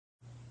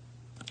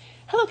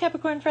Hello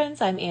Capricorn friends,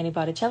 I'm Annie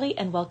Botticelli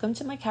and welcome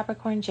to my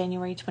Capricorn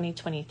January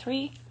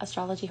 2023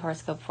 astrology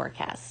horoscope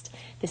forecast.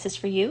 This is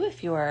for you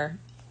if you're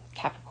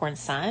Capricorn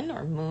sun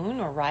or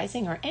moon or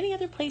rising or any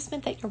other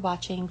placement that you're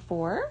watching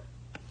for.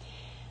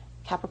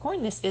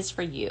 Capricorn, this is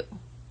for you.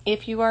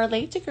 If you are a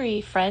late degree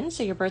friend,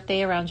 so your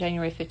birthday around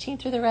January 15th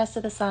through the rest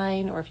of the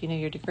sign, or if you know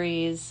your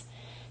degrees,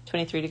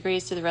 23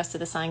 degrees to the rest of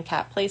the sign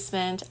Cap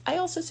placement, I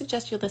also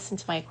suggest you listen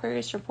to my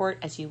Aquarius report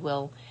as you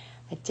will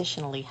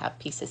additionally have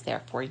pieces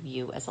there for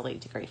you as a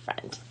late degree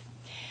friend.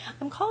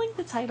 I'm calling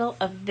the title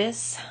of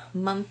this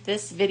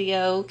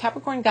video,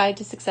 Capricorn Guide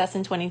to Success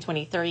in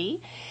 2023.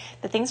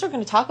 The things we're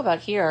going to talk about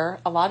here,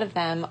 a lot of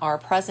them are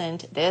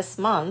present this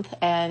month,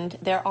 and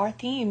there are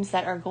themes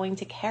that are going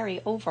to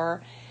carry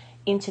over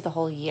into the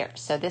whole year.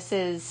 So this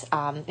is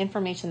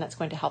information that's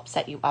going to help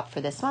set you up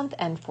for this month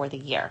and for the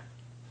year.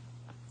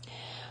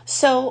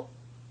 So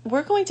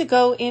we're going to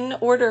go in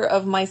order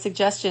of my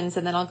suggestions,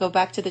 and then I'll go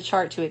back to the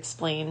chart to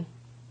explain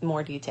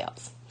more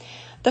details.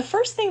 The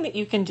first thing that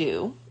you can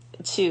do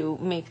to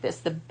make this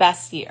the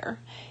best year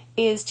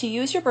is to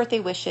use your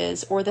birthday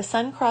wishes or the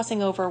sun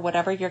crossing over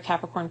whatever your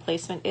Capricorn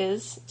placement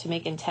is to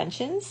make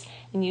intentions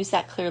and use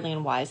that clearly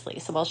and wisely.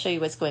 So I'll show you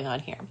what's going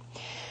on here.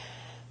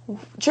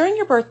 During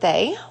your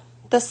birthday,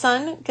 the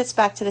sun gets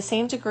back to the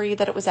same degree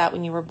that it was at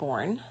when you were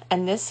born,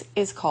 and this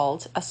is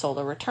called a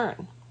solar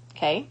return,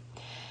 okay?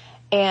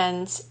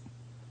 And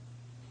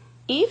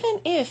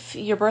even if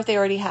your birthday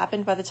already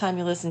happened by the time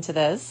you listen to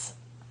this,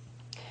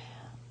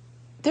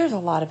 there's a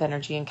lot of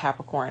energy in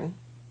Capricorn.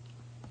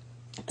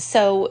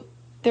 So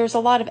there's a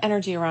lot of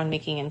energy around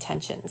making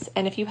intentions.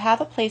 And if you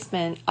have a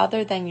placement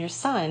other than your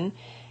sun,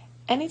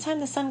 anytime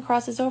the sun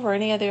crosses over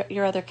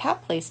your other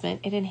Cap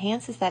placement, it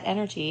enhances that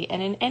energy.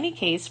 And in any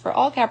case, for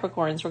all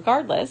Capricorns,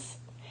 regardless,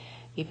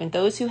 even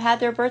those who had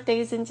their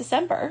birthdays in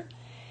December,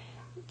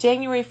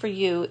 January for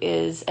you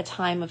is a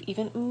time of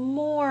even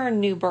more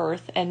new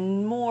birth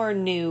and more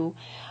new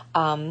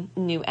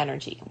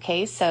energy.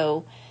 Okay,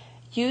 so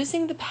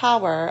using the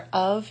power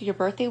of your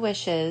birthday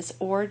wishes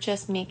or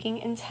just making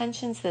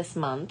intentions this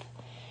month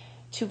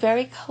to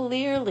very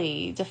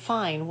clearly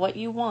define what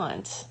you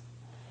want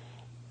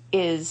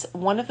is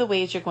one of the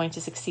ways you're going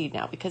to succeed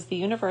now, because the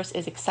universe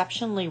is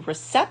exceptionally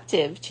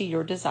receptive to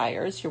your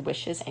desires, your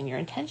wishes, and your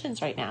intentions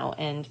right now,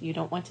 and you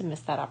don't want to miss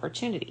that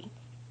opportunity.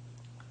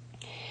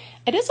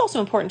 It is also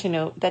important to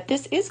note that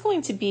this is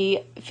going to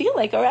feel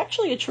like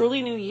actually a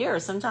truly new year.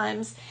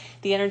 Sometimes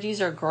the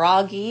energies are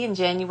groggy in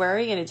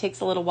January and it takes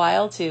a little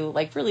while to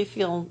really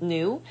feel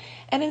new.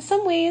 And in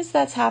some ways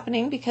that's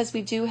happening because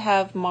we do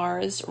have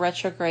Mars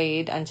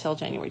retrograde until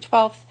January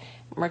 12th,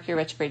 Mercury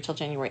retrograde till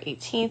January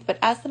 18th. But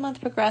as the month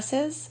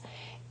progresses,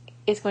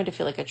 it's going to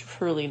feel like a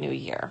truly new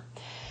year.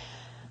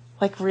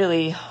 Like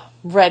really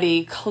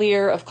ready,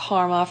 clear of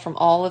karma from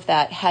all of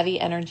that heavy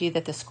energy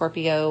that the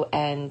Scorpio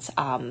and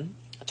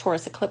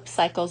Taurus eclipse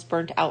cycles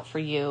burnt out for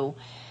you.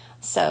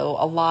 So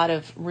a lot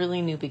of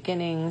really new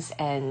beginnings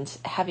and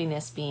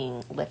heaviness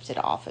being lifted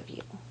off of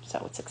you.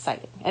 So it's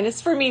exciting. And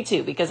it's for me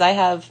too, because I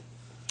have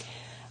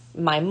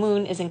my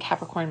moon is in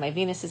Capricorn, my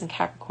Venus is in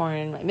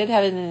Capricorn, my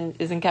midheaven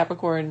is in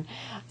Capricorn.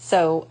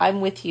 So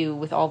I'm with you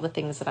with all the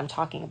things that I'm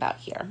talking about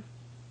here.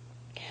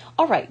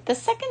 All right, the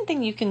second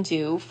thing you can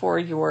do for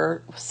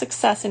your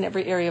success in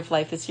every area of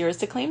life this year is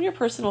to claim your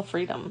personal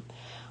freedom.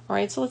 All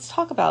right, so let's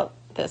talk about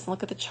this and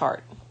look at the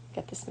chart.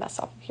 Get this mess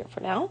off of here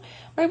for now. All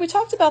right, we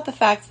talked about the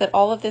fact that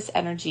all of this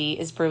energy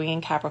is brewing in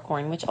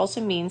Capricorn, which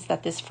also means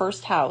that this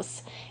first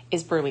house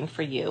is brewing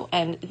for you.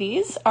 And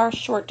these are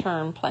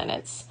short-term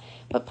planets,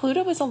 but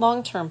Pluto is a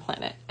long-term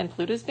planet, and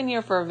Pluto's been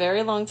here for a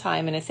very long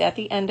time, and it's at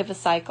the end of a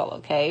cycle,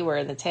 okay? We're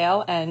in the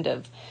tail end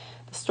of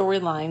the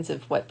storylines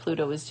of what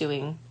Pluto is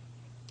doing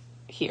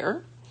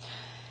here.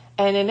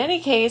 And in any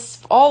case,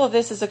 all of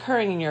this is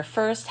occurring in your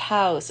first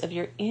house of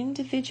your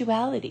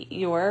individuality,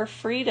 your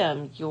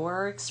freedom,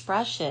 your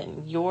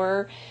expression,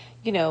 your,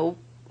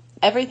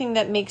 everything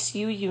that makes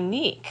you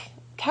unique.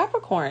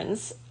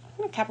 Capricorns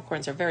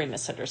are very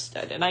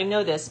misunderstood. And I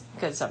know this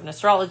because I'm an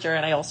astrologer,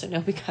 and I also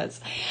know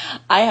because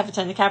I have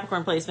attended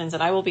Capricorn placements,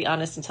 and I will be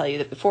honest and tell you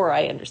that before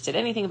I understood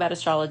anything about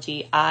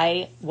astrology,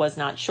 I was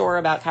not sure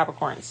about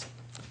Capricorns.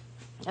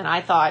 And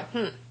I thought,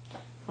 I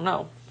don't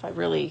know if I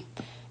really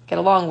get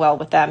along well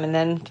with them. And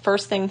then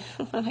first thing,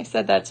 when I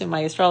said that to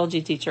my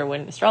astrology teacher,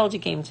 when astrology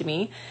came to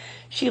me,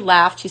 she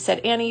laughed. She said,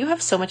 "Annie, you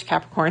have so much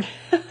Capricorn."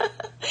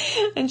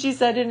 And she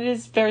said, it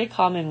is very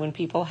common when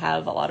people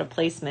have a lot of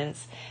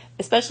placements,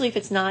 especially if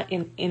it's not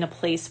in a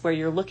place where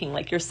you're looking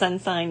like your sun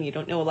sign, you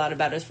don't know a lot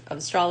about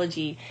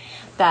astrology,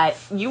 that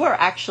you are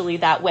actually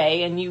that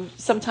way. And you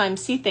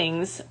sometimes see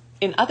things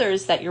in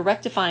others that you're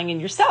rectifying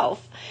in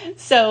yourself.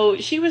 So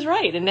she was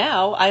right. And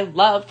now I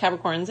love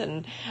Capricorns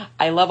and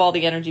I love all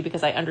the energy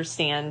because I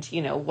understand,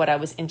 what I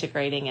was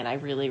integrating, and I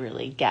really,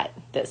 really get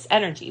this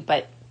energy.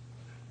 But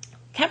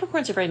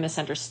Capricorns are very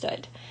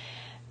misunderstood.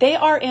 They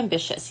are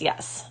ambitious,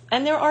 yes.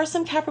 And there are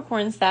some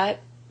Capricorns that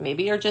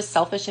maybe are just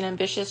selfish and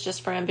ambitious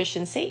just for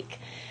ambition's sake.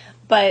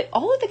 But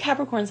all of the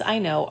Capricorns I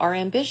know are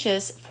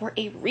ambitious for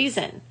a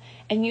reason.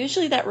 And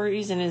usually that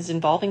reason is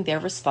involving their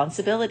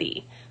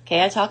responsibility.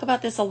 Okay, I talk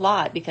about this a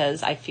lot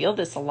because I feel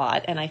this a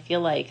lot, and I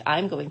feel like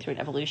I'm going through an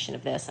evolution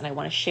of this, and I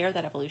want to share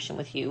that evolution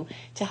with you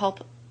to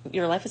help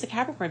your life as a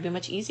Capricorn be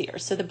much easier.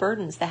 So the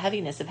burdens, the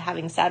heaviness of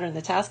having Saturn,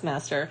 the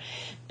taskmaster,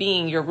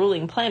 being your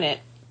ruling planet,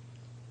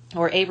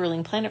 or a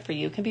ruling planet for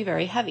you, can be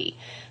very heavy.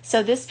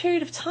 So this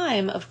period of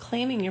time of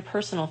claiming your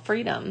personal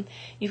freedom,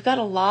 you've got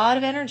a lot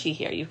of energy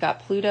here. You've got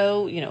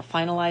Pluto,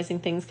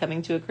 finalizing things,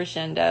 coming to a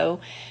crescendo.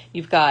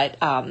 You've got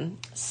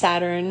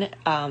Saturn,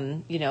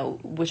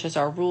 which is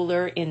our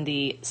ruler in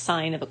the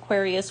sign of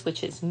Aquarius,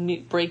 which is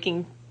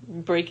breaking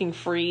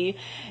free,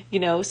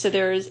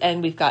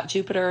 and we've got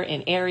Jupiter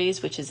in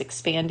Aries, which is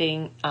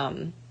expanding,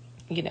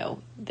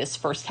 this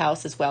first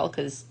house as well,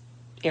 because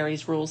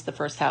Aries rules the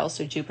first house,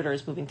 so Jupiter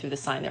is moving through the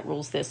sign that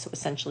rules this. So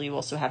essentially you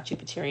also have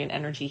Jupiterian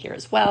energy here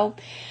as well.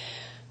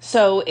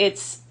 So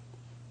it's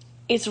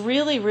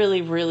really,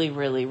 really, really,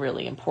 really,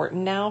 really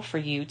important now for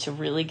you to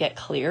really get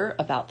clear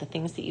about the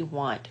things that you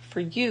want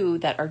for you,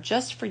 that are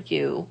just for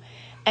you.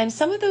 And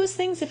some of those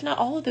things, if not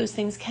all of those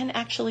things, can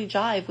actually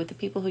jive with the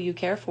people who you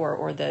care for,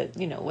 or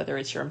whether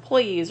it's your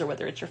employees or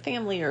whether it's your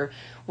family or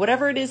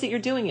whatever it is that you're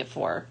doing it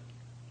for.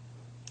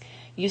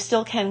 You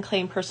still can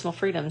claim personal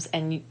freedoms,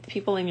 and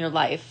people in your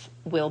life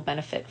will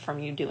benefit from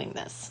you doing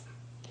this.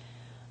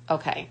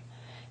 Okay.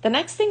 The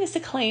next thing is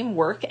to claim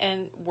work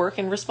and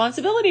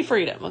responsibility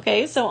freedom.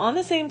 Okay. So on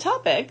the same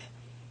topic,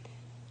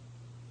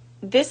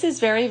 this is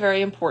very,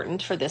 very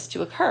important for this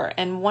to occur.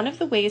 And one of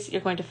the ways that you're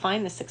going to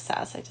find the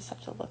success, I just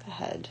have to look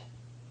ahead.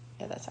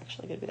 Yeah, that's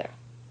actually going to be there.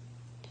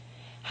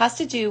 Has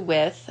to do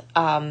with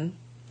all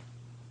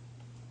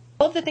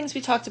of the things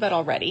we talked about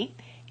already,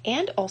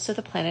 and also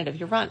the planet of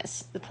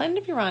Uranus. The planet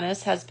of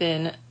Uranus has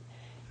been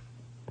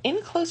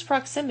in close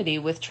proximity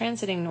with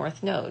transiting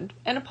North Node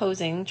and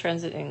opposing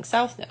transiting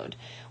South Node,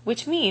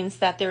 which means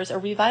that there's a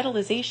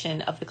revitalization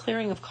of the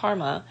clearing of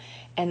karma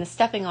and the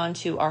stepping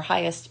onto our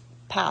highest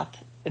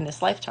path in this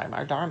lifetime,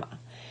 our Dharma.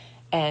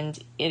 And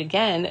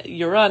again,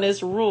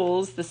 Uranus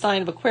rules the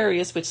sign of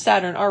Aquarius, which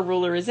Saturn, our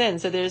ruler, is in.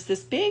 So there's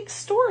this big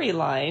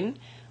storyline,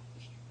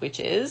 which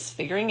is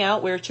figuring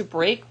out where to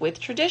break with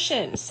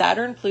tradition.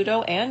 Saturn,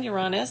 Pluto, and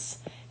Uranus,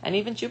 and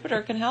even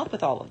Jupiter can help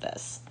with all of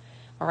this.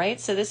 All right,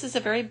 so this is a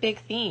very big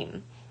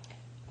theme.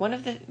 One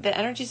of the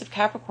energies of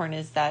Capricorn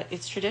is that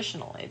it's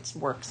traditional. It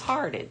works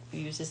hard. It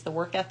uses the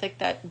work ethic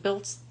that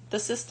built the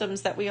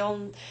systems that we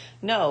all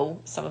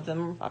know. Some of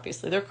them,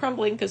 obviously, they're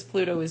crumbling because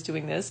Pluto is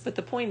doing this. But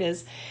the point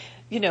is,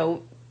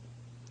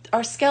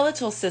 our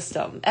skeletal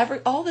system,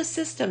 all the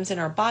systems in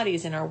our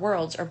bodies, in our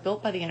worlds, are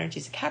built by the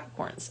energies of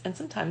Capricorns. And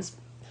sometimes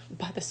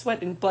by the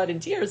sweat and blood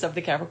and tears of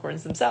the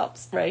Capricorns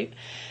themselves, right?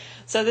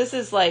 So this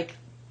is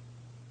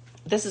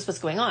what's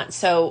going on.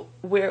 So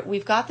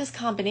we've got this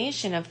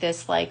combination of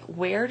this,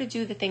 where to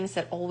do the things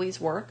that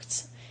always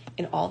worked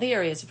in all the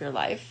areas of your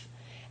life,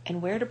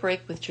 and where to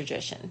break with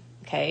tradition.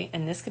 Okay.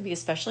 And this could be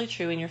especially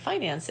true in your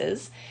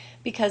finances,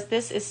 because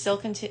this is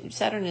still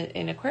Saturn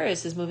in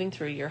Aquarius is moving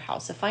through your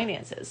house of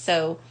finances.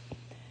 So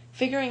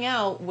figuring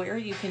out where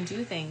you can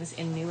do things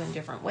in new and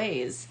different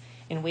ways,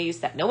 in ways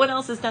that no one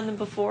else has done them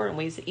before, in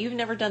ways that you've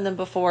never done them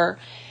before,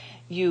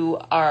 you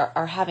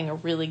are having a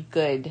really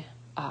good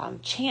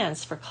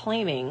chance for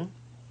claiming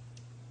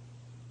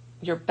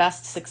your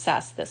best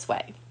success this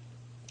way.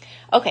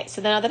 Okay,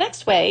 so now the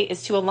next way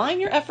is to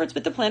align your efforts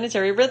with the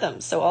planetary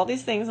rhythms. So all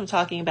these things I'm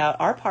talking about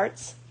are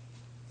parts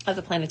of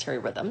the planetary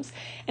rhythms.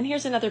 And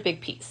here's another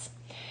big piece.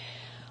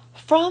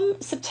 From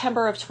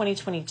September of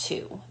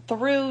 2022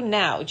 through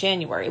now,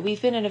 January,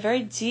 we've been in a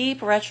very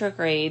deep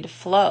retrograde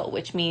flow,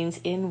 which means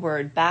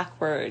inward,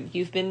 backward.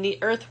 You've been the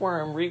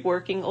earthworm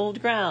reworking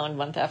old ground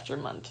month after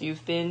month.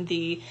 You've been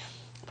the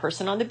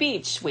person on the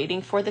beach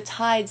waiting for the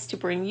tides to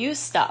bring you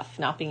stuff,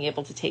 not being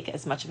able to take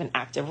as much of an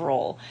active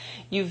role.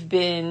 You've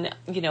been,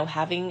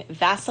 having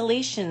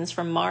vacillations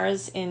from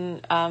Mars in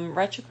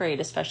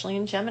retrograde, especially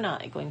in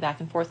Gemini, going back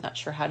and forth, not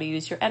sure how to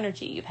use your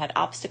energy. You've had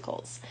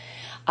obstacles.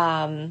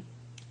 And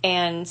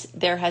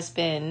there has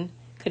been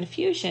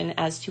confusion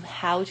as to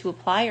how to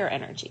apply your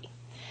energy.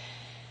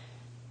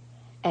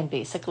 And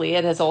basically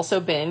it has also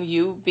been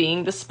you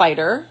being the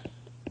spider,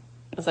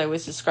 as I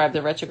always describe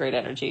the retrograde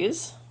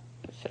energies.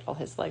 Fit all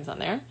his legs on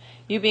there.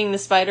 You being the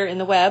spider in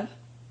the web,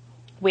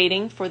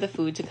 waiting for the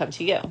food to come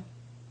to you.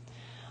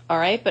 All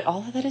right, but all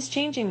of that is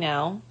changing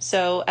now.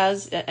 So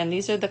and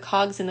these are the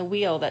cogs in the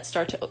wheel that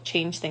start to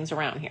change things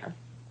around here.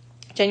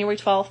 January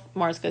 12th,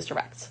 Mars goes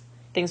direct.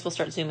 Things will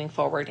start zooming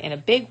forward in a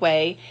big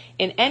way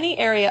in any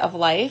area of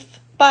life,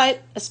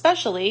 but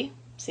especially,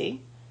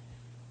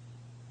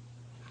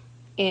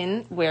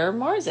 in where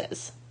Mars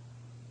is.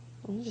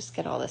 Let me just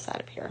get all this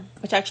out of here,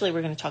 which actually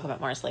we're going to talk about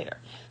Mars later.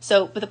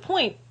 So, but the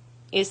point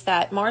is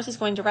that Mars is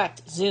going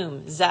direct,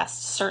 zoom,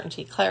 zest,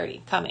 certainty,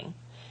 clarity, coming,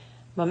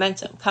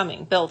 momentum,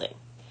 coming, building.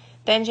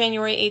 Then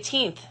January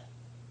 18th,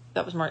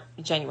 that was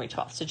January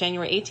 12th. So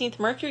January 18th,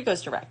 Mercury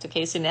goes direct.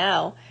 Okay, so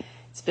now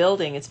it's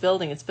building, it's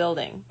building, it's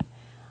building.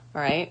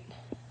 All right.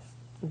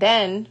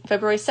 Then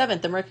February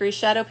 7th, the Mercury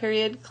shadow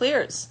period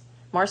clears.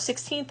 March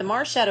 16th, the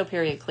Mars shadow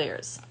period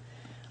clears.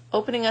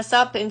 opening us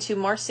up into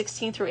March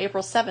 16th through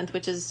April 7th,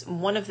 which is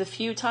one of the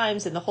few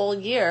times in the whole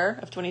year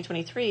of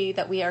 2023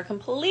 that we are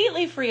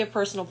completely free of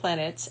personal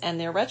planets and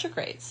their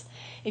retrogrades.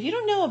 If you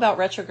don't know about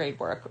retrograde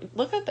work,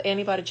 look up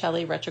Annie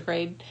Botticelli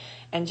retrograde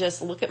and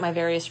just look at my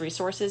various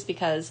resources,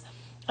 because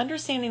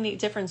understanding the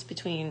difference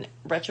between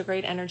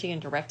retrograde energy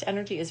and direct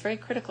energy is very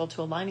critical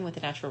to aligning with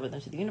the natural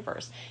rhythms of the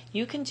universe.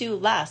 You can do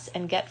less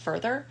and get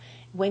further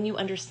when you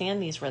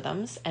understand these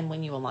rhythms and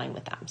when you align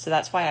with them. So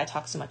that's why I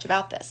talk so much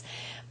about this.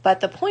 But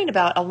the point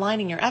about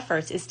aligning your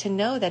efforts is to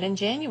know that in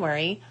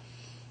January,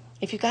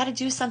 if you got to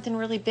do something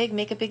really big,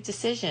 make a big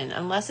decision.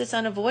 Unless it's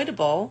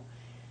unavoidable,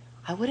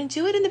 I wouldn't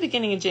do it in the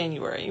beginning of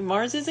January.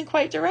 Mars isn't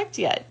quite direct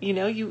yet.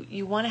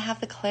 You want to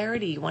have the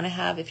clarity. You want to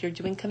have, if you're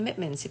doing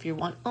commitments, if you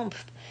want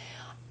oomph.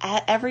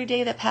 Every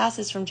day that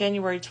passes from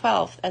January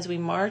 12th, as we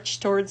march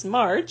towards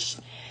March,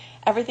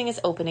 everything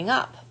is opening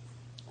up.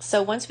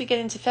 So once we get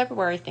into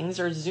February, things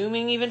are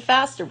zooming even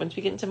faster. Once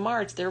we get into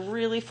March, they're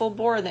really full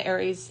bore and the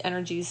Aries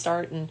energies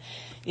start, and,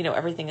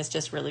 everything is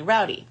just really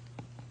rowdy.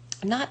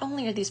 Not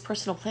only are these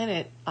personal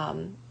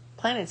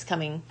planets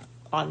coming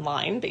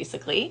online,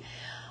 basically,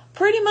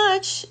 pretty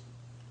much,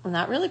 well,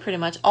 not really pretty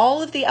much,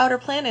 all of the outer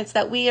planets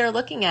that we are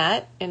looking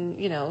at in,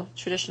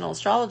 traditional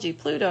astrology,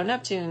 Pluto,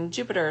 Neptune,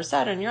 Jupiter,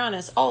 Saturn,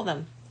 Uranus, all of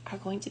them are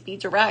going to be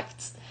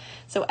direct.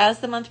 So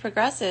as the month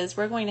progresses,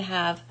 we're going to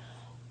have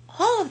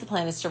all of the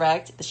planets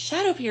direct, the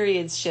shadow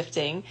periods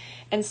shifting.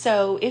 And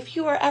so if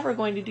you are ever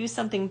going to do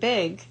something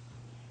big,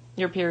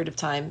 your period of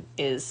time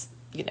is,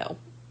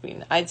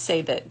 I'd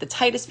say that the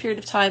tightest period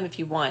of time, if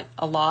you want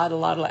a lot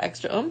of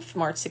extra oomph,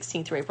 March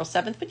 16th through April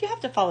 7th, but you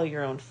have to follow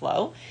your own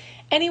flow.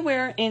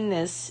 Anywhere in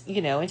this,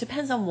 it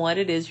depends on what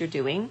it is you're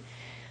doing,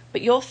 but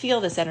you'll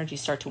feel this energy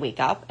start to wake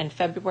up. And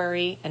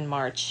February and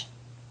March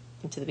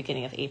into the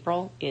beginning of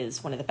April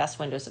is one of the best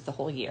windows of the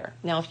whole year.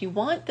 Now, if you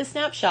want the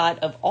snapshot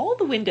of all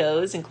the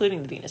windows,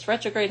 including the Venus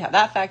retrograde, how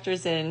that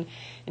factors in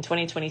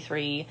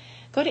 2023,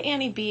 go to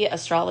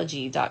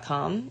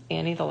AnnieBAstrology.com,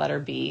 Annie, the letter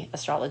B,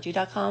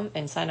 astrology.com,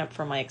 and sign up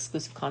for my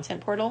exclusive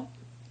content portal.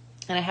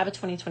 And I have a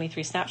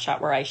 2023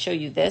 snapshot where I show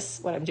you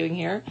what I'm doing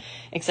here,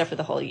 except for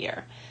the whole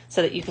year,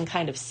 so that you can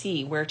kind of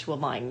see where to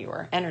align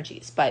your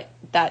energies. But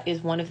that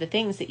is one of the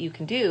things that you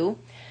can do,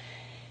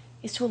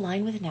 is to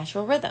align with the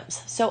natural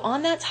rhythms. So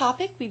on that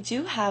topic, we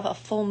do have a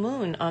full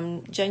moon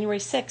on January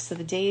 6th. So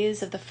the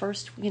days of the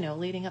first,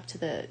 leading up to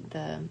the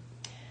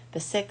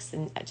 6th.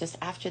 And just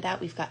after that,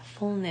 we've got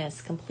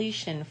fullness,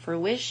 completion,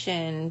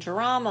 fruition,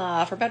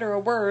 drama, for better or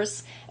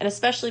worse. And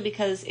especially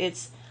because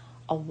it's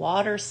a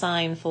water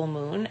sign full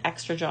moon,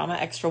 extra drama,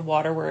 extra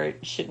water where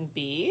it shouldn't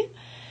be,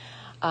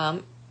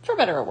 for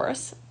better or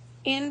worse,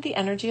 in the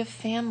energy of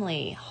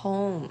family,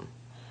 home.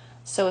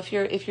 So if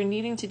you're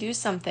needing to do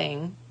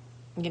something,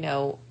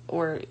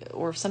 or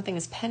if something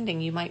is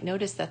pending, you might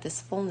notice that this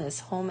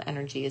fullness home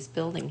energy is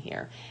building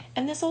here.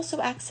 And this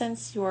also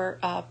accents your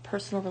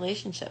personal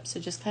relationships. So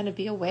just kind of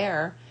be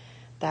aware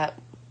that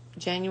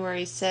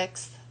January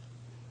 6th,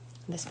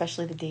 and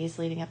especially the days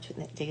leading up to it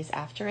and the days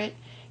after it,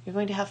 you're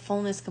going to have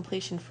fullness,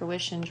 completion,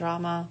 fruition,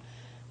 drama,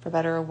 for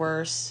better or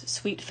worse,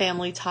 sweet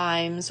family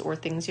times or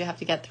things you have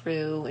to get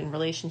through in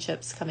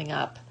relationships coming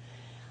up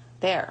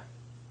there.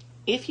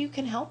 If you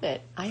can help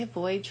it, I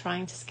avoid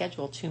trying to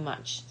schedule too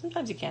much.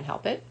 Sometimes you can't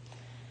help it.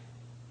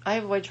 I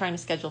avoid trying to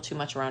schedule too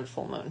much around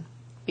full moon,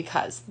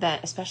 because then,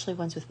 especially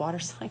ones with water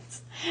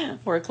signs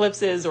or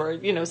eclipses or,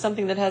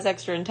 something that has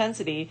extra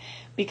intensity,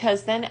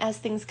 because then as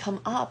things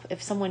come up,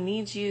 if someone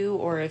needs you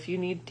or if you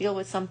need to deal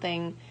with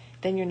something,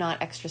 then you're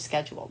not extra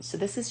scheduled. So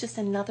this is just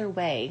another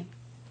way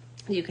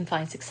you can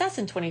find success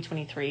in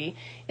 2023,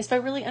 is by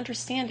really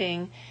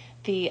understanding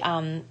the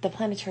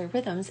planetary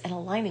rhythms and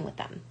aligning with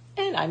them.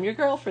 And I'm your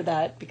girl for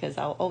that, because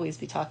I'll always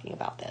be talking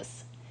about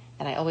this.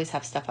 And I always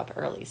have stuff up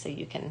early so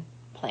you can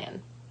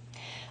plan.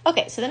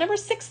 Okay, so the number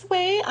 6th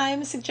way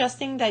I'm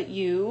suggesting that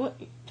you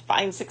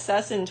find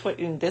success in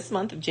this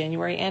month of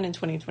January and in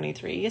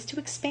 2023 is to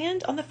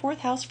expand on the 4th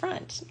house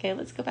front. Okay,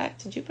 let's go back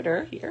to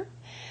Jupiter here.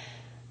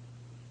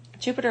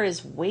 Jupiter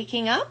is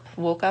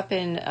woke up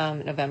in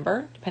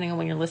November. Depending on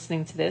when you're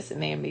listening to this, it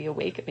may be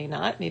awake, it may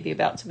not, maybe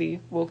about to be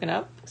woken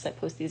up, because I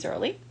post these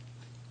early.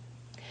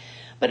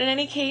 But in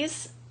any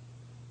case,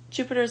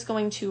 Jupiter is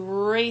going to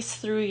race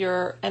through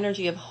your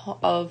energy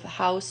of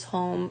house,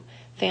 home,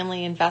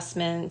 family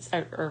investments,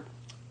 or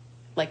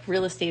like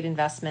real estate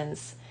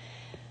investments,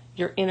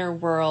 your inner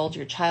world,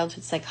 your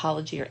childhood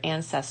psychology, your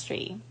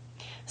ancestry.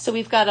 So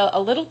we've got a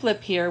little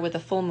blip here with a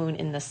full moon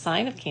in the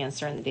sign of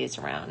Cancer in the days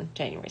around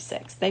January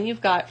 6th. Then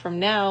you've got from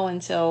now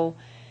until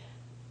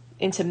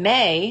into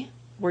May,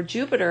 where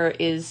Jupiter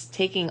is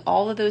taking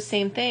all of those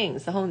same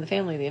things, the home, the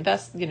family,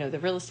 the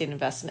real estate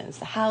investments,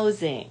 the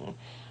housing,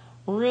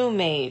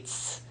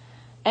 roommates,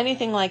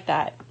 anything like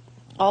that.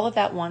 All of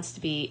that wants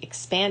to be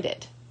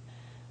expanded.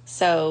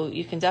 So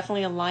you can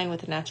definitely align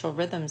with the natural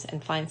rhythms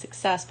and find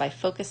success by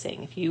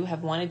focusing. If you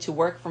have wanted to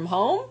work from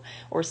home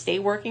or stay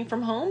working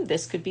from home,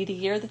 this could be the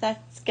year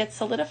that gets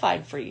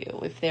solidified for you.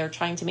 If they're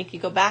trying to make you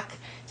go back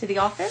to the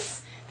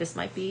office, this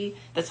might be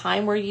the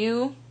time where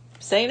you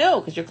say no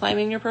because you're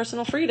claiming your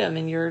personal freedom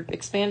and you're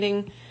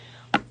expanding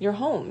your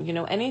home.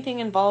 Anything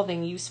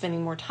involving you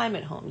spending more time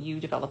at home, you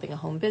developing a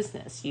home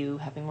business, you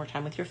having more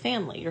time with your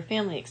family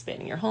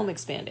expanding, your home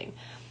expanding.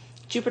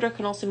 Jupiter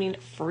can also mean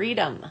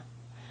freedom.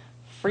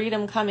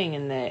 Freedom coming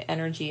in the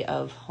energy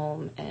of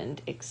home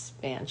and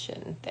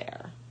expansion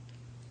there.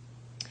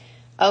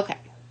 Okay.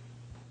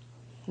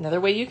 Another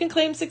way you can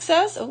claim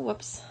success,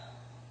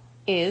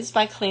 is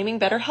by claiming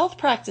better health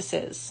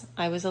practices.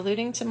 I was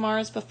alluding to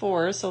Mars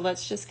before, so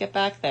let's just get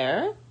back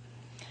there.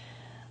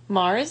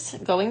 Mars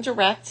going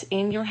direct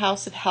in your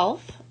house of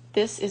health.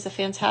 This is a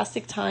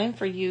fantastic time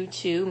for you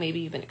to, maybe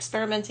you've been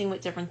experimenting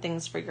with different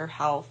things for your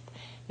health.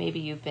 Maybe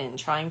you've been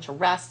trying to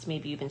rest.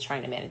 Maybe you've been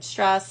trying to manage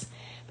stress.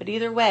 But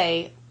either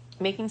way,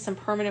 making some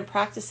permanent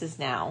practices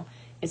now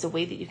is a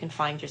way that you can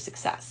find your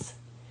success.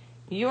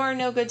 You are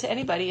no good to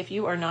anybody if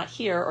you are not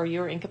here or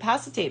you're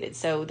incapacitated.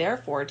 So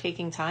therefore,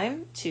 taking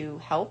time to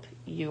help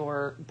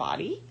your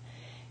body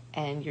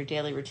and your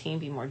daily routine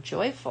be more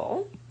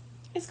joyful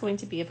is going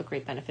to be of a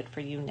great benefit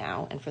for you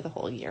now and for the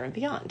whole year and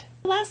beyond.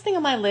 The last thing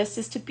on my list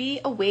is to be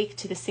awake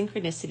to the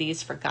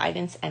synchronicities for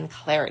guidance and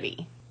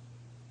clarity.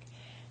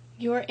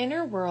 Your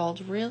inner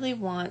world really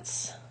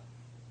wants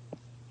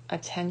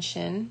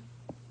attention,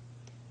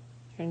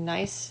 your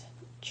nice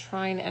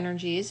trine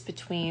energies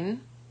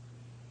between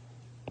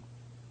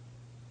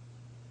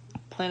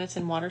planets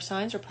and water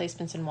signs or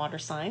placements in water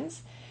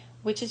signs,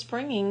 which is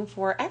bringing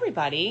for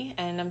everybody,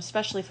 and I'm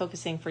especially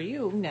focusing for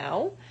you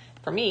now,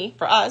 for me,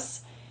 for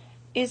us,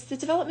 is the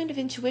development of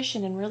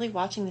intuition and really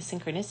watching the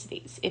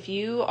synchronicities. If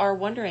you are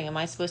wondering, am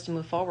I supposed to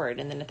move forward?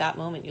 And then at that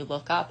moment you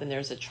look up and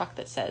there's a truck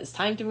that says,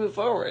 time to move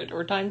forward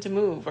or time to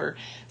move or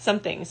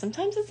something.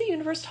 Sometimes it's the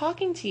universe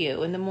talking to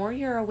you. And the more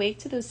you're awake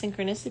to those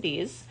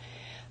synchronicities,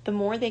 the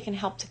more they can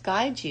help to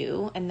guide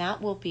you. And that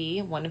will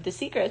be one of the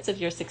secrets of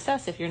your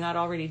success. If you're not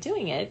already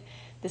doing it,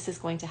 this is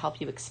going to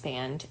help you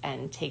expand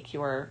and take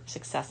your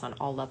success on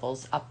all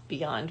levels up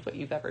beyond what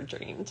you've ever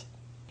dreamed.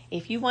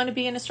 If you want to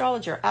be an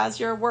astrologer as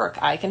your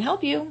work, I can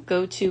help you.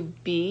 Go to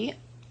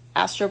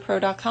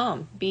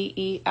beastropro.com,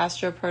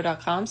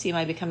 beastropro.com. See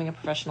my Becoming a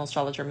Professional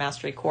Astrologer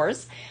Mastery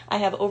course. I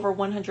have over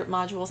 100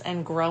 modules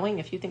and growing.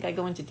 If you think I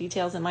go into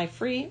details in my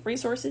free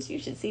resources, you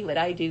should see what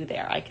I do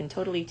there. I can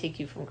totally take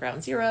you from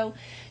ground zero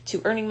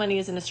to earning money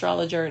as an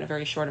astrologer in a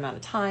very short amount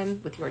of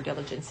time with your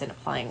diligence in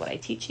applying what I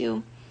teach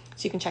you.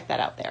 So you can check that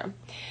out there.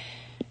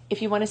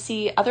 If you want to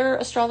see other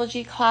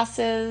astrology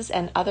classes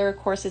and other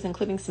courses,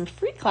 including some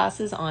free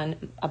classes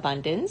on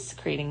abundance,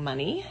 creating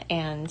money,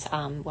 and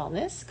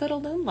wellness, go to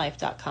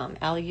lumelife.com,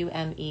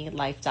 L-U-M-E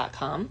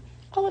life.com.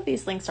 All of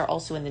these links are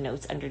also in the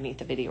notes underneath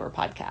the video or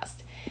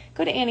podcast.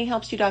 Go to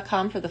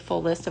anniehelpsyou.com for the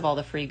full list of all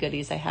the free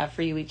goodies I have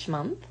for you each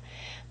month.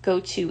 Go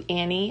to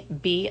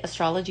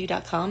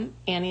anniebastrology.com,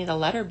 Annie the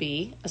letter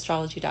B,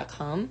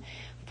 astrology.com,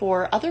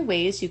 for other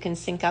ways you can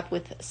sync up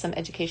with some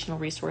educational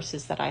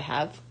resources that I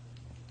have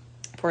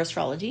for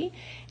astrology.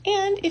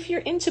 And if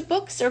you're into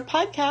books or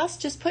podcasts,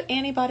 just put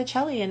Annie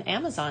Botticelli in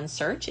Amazon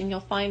search and you'll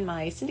find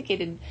my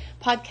syndicated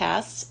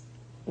podcast,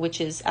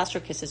 which is Astro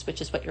Kisses, which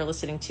is what you're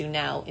listening to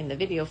now in the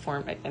video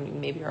form. I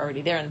mean, maybe you're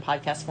already there in the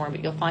podcast form,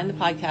 but you'll find the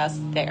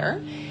podcast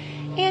there.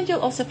 And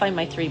you'll also find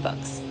my 3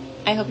 books.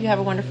 I hope you have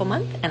a wonderful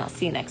month, and I'll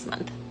see you next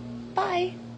month. Bye.